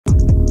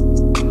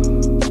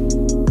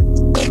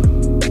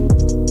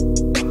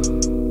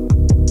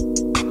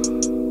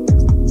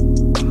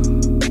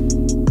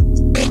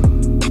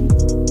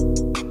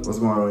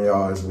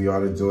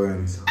the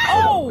Jordans.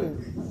 Oh!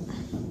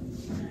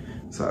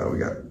 Sorry, we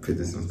got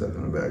pictures and stuff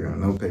in the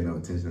background. Don't pay no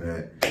attention to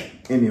that.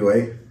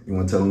 Anyway, you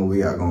want to tell them what we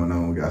got going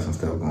on? We got some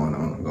stuff going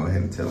on. Go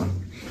ahead and tell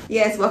them.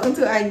 Yes, welcome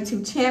to our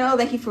YouTube channel.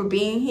 Thank you for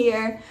being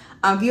here.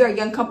 If you're a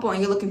young couple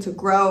and you're looking to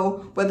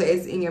grow, whether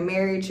it's in your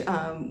marriage,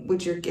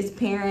 with your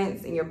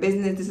parents, in your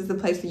business, this is the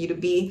place for you to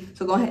be.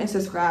 So go ahead and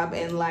subscribe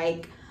and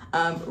like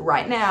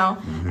right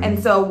now.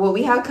 And so what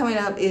we have coming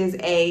up is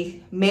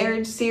a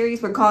marriage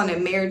series. We're calling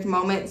it Marriage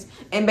Moments.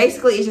 And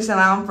basically it's just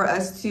allowing for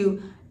us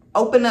to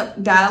open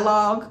up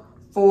dialogue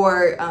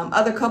for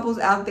other couples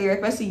out there,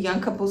 especially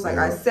young couples like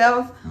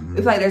ourselves. We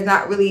feel like there's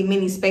not really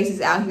many spaces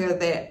out here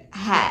that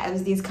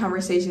has these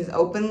conversations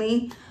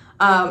openly.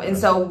 And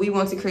so we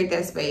want to create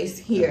that space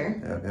here.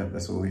 Yeah,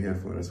 that's what we're here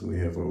for. That's what we're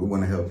here for. We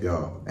want to help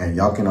y'all. And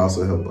y'all can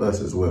also help us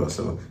as well.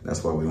 So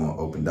that's why we want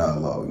open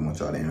dialogue. We want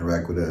y'all to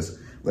interact with us.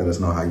 Let us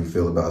know how you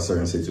feel about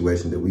certain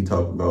situations that we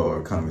talk about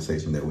or a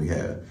conversation that we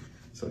had.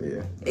 So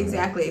yeah.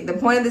 Exactly. The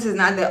point of this is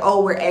not that,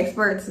 oh, we're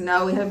experts.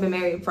 No, we haven't been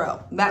married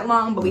for that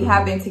long, but we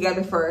have been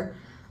together for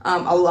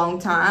a long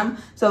time.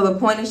 So the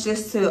point is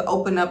just to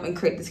open up and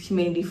create this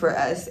community for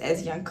us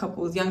as young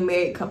couples, young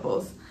married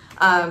couples.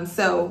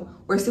 So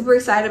we're super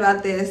excited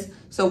about this.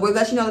 So we'll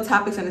let you know the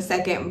topics in a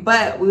second,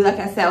 but like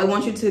I said, we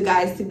want you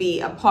guys to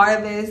be a part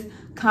of this.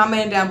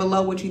 Comment down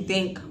below what you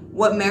think,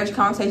 what marriage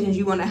conversations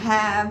you want to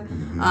have.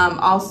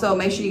 Also,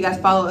 make sure you guys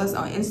follow us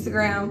on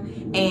Instagram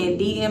and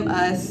DM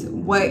us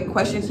what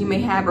questions you may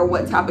have or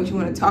what topics you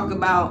want to talk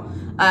about.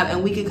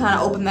 And we can kind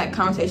of open that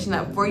conversation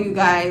up for you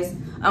guys.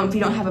 If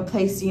you don't have a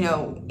place,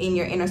 in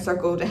your inner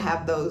circle to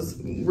have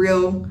those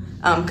real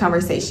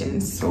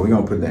conversations. So we're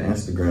gonna put the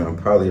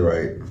Instagram probably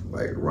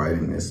right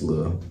in this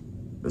little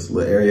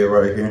area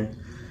right here.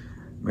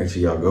 Make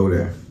sure y'all go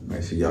there.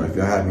 Make sure y'all, if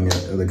y'all have any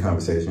other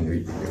conversation,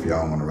 if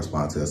y'all want to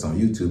respond to us on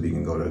YouTube, you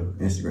can go to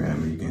Instagram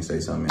and you can say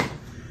something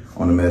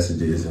on the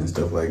messages and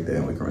stuff like that,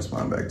 and we can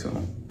respond back to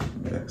them.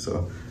 Yeah,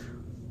 so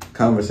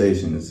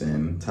conversations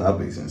and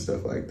topics and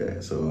stuff like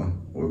that. So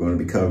we're going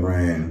to be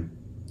covering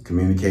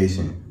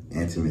communication,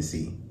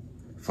 intimacy,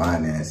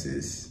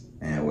 finances,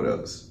 and what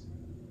else?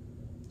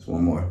 There's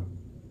one more,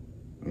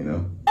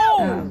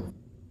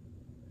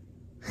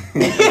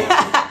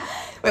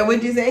 Wait,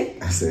 what'd you say?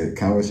 I said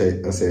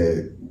conversation. I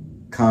said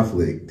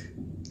conflict,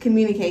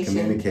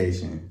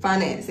 communication,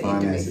 finances,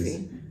 and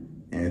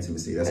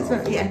intimacy. That's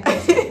all. Yeah.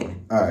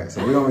 All right,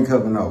 so we're gonna be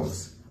covering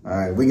those. All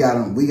right, we got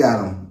them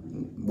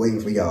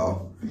waiting for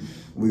y'all.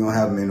 We're gonna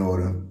have them in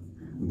order,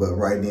 but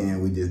right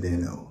then we just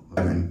didn't know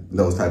having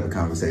those type of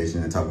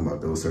conversations and talking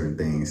about those certain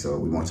things. So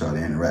we want y'all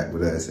to interact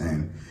with us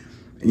and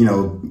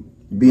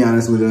be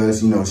honest with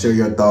us. Share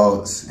your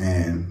thoughts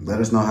and let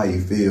us know how you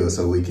feel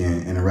so we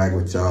can interact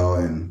with y'all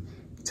and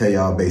tell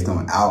y'all based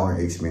on our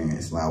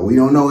experience. Like, we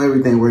don't know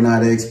everything. We're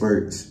not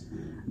experts,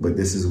 but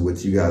this is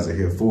what you guys are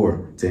here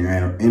for, to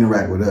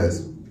interact with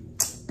us.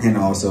 And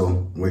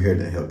also, we're here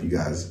to help you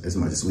guys as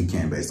much as we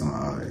can based on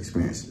our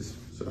experiences.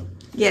 So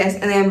yes,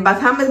 and then by the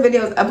time this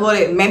video is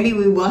uploaded, maybe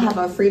we will have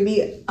a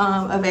freebie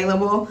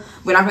available.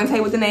 We're not going to tell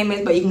you what the name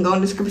is, but you can go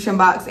in the description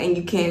box and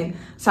you can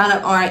sign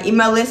up on our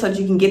email list so that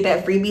you can get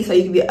that freebie, so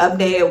you can be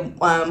updated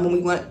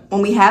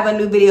when we have a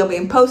new video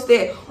being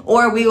posted.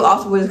 Or we will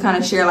also just kind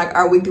of share like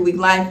our week to week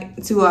life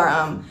to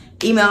our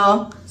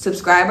email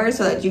subscribers,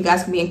 so that you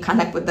guys can be in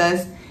contact with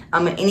us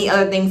and any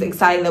other things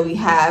exciting that we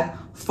have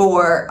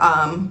for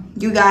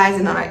you guys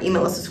and our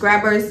email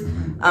subscribers,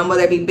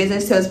 whether it be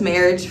business, sales,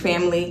 marriage,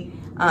 family,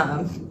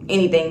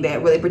 anything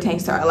that really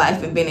pertains to our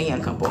life and being a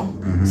young couple.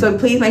 So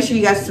please make sure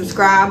you guys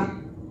subscribe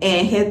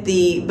and hit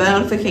the bell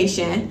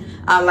notification.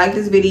 Like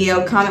this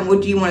video, comment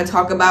what do you want to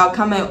talk about,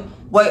 comment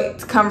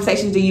what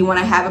conversations do you want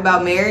to have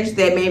about marriage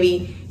that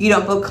maybe you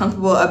don't feel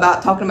comfortable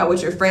about talking about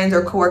with your friends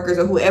or coworkers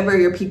or whoever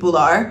your people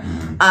are,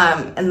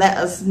 and let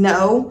us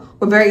know.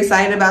 We're very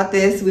excited about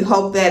this. We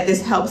hope that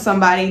this helps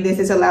somebody.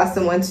 This allows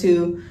someone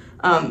to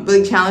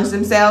really challenge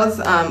themselves,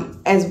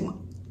 as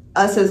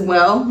us as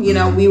well.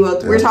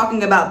 We're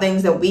talking about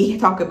things that we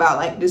talk about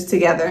like just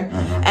together,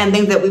 and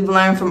things that we've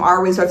learned from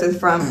our resources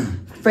from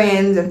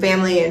friends and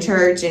family and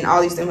church and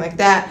all these things like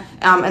that.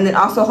 And then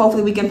also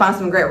hopefully we can find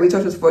some great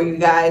resources for you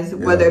guys,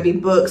 whether it be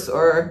books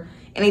or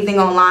anything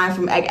online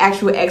from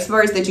actual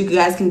experts that you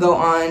guys can go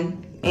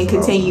on and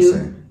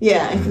continue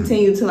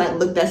to like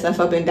look that stuff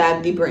up and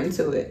dive deeper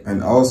into it.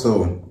 And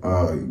also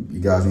you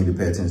guys need to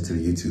pay attention to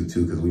the YouTube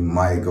too, because we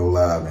might go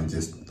live and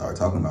just start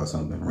talking about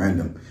something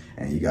random,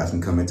 and you guys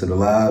can come into the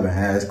live and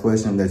ask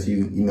questions that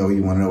you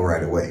want to know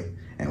right away,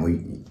 and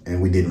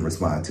we didn't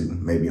respond to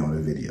maybe on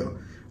the video.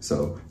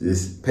 So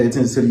just pay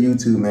attention to the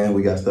YouTube, man.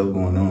 We got stuff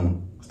going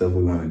on, stuff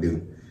we want to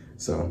do.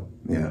 So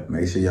yeah,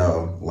 make sure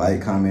y'all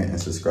like, comment,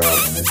 and subscribe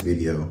on this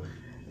video.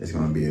 It's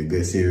going to be a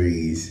good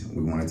series.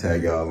 We want to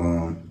tag y'all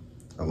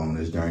along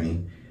this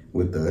journey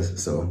with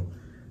us. So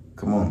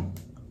come on.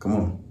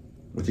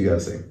 What you got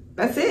to say?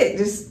 That's it.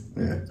 Just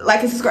like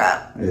and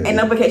subscribe and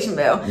notification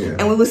bell.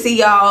 And we will see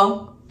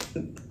y'all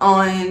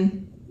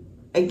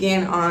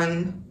again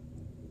on,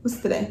 what's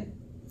today?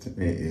 It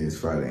is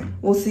Friday.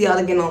 We'll see y'all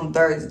again on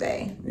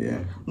Thursday. Yeah.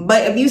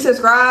 But if you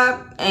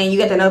subscribe and you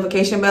got the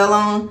notification bell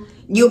on,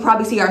 you'll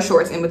probably see our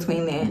shorts in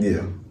between then.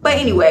 Yeah. But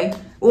anyway,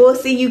 we'll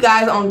see you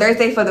guys on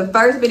Thursday for the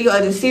first video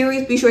of the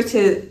series. Be sure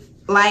to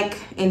like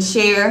and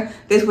share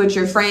this with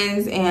your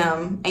friends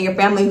and your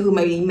family who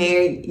may be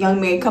married, young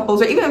married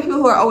couples, or even people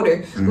who are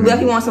older. We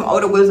definitely want some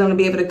older wisdom to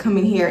be able to come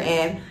in here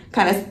and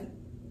kind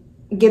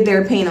of give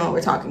their opinion on what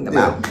we're talking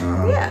about.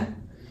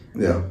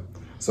 Yeah.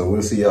 So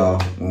we'll see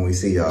y'all when we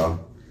see y'all.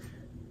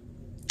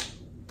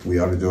 We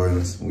are the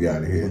Jordans. We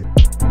out of here.